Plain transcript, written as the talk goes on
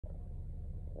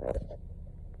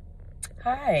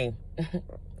Hi.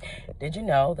 Did you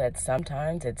know that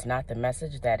sometimes it's not the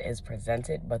message that is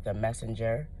presented, but the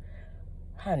messenger?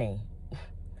 Honey,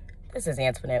 this is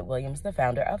Antoinette Williams, the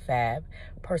founder of FAB,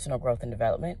 Personal Growth and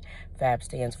Development. FAB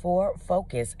stands for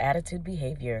Focus, Attitude,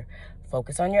 Behavior.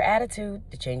 Focus on your attitude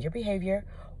to change your behavior.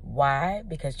 Why?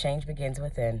 Because change begins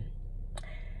within.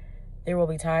 There will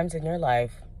be times in your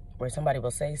life where somebody will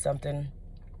say something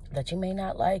that you may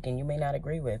not like and you may not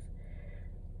agree with.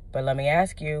 But let me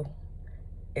ask you,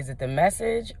 is it the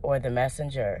message or the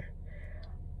messenger?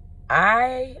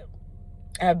 I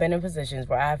have been in positions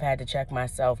where I've had to check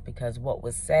myself because what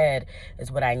was said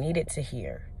is what I needed to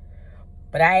hear.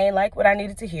 But I ain't like what I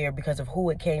needed to hear because of who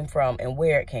it came from and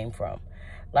where it came from.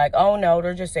 Like, oh no,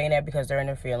 they're just saying that because they're in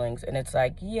their feelings. And it's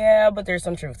like, yeah, but there's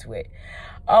some truth to it.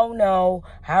 Oh no,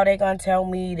 how they gonna tell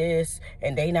me this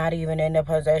and they not even in the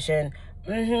position?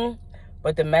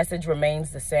 But the message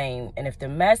remains the same. And if the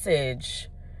message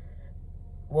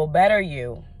will better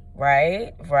you,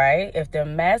 right? If the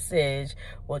message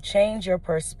will change your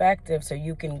perspective so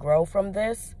you can grow from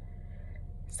this,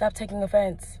 stop taking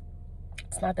offense.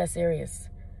 It's not that serious,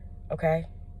 okay?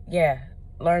 Yeah,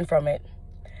 learn from it.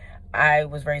 I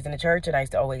was raised in the church and I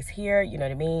used to always hear, you know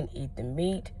what I mean? Eat the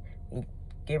meat and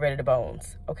get rid of the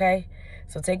bones, okay?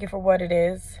 So take it for what it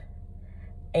is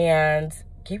and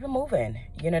keep it moving,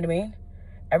 you know what I mean?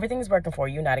 Everything's working for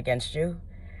you, not against you.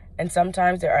 And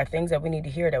sometimes there are things that we need to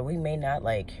hear that we may not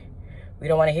like. We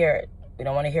don't want to hear it. We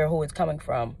don't want to hear who it's coming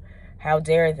from. How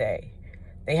dare they?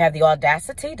 They have the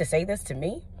audacity to say this to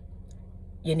me?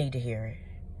 You need to hear it.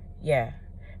 Yeah.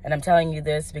 And I'm telling you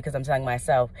this because I'm telling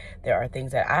myself there are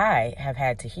things that I have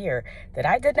had to hear that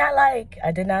I did not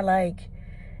like.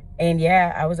 And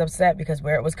yeah, I was upset because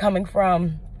where it was coming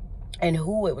from and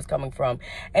who it was coming from.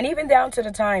 And even down to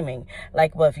the timing.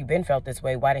 Like, well, if you've been felt this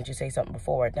way, why didn't you say something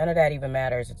before? None of that even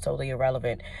matters. It's totally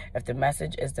irrelevant. If the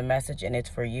message is the message and it's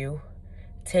for you,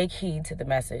 take heed to the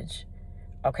message,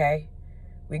 okay?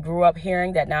 We grew up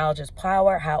hearing that knowledge is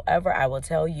power. However, I will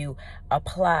tell you,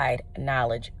 applied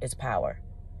knowledge is power.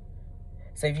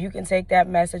 So if you can take that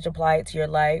message, apply it to your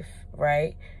life,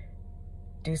 right?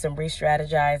 Do some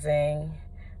re-strategizing,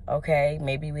 okay?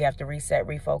 Maybe we have to reset,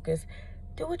 refocus.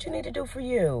 Do what you need to do for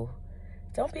you.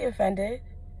 Don't be offended.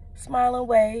 Smile and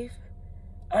wave.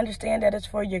 Understand that it's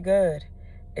for your good.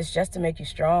 It's just to make you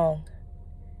strong.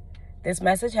 This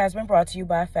message has been brought to you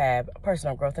by FAB,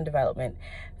 Personal Growth and Development.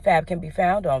 FAB can be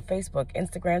found on Facebook,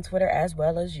 Instagram, Twitter, as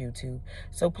well as YouTube.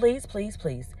 So please, please,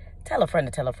 please, tell a friend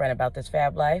to tell a friend about this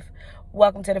FAB life.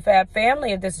 Welcome to the FAB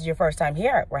family. If this is your first time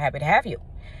here, we're happy to have you.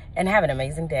 And have an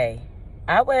amazing day.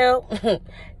 I will.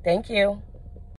 Thank you.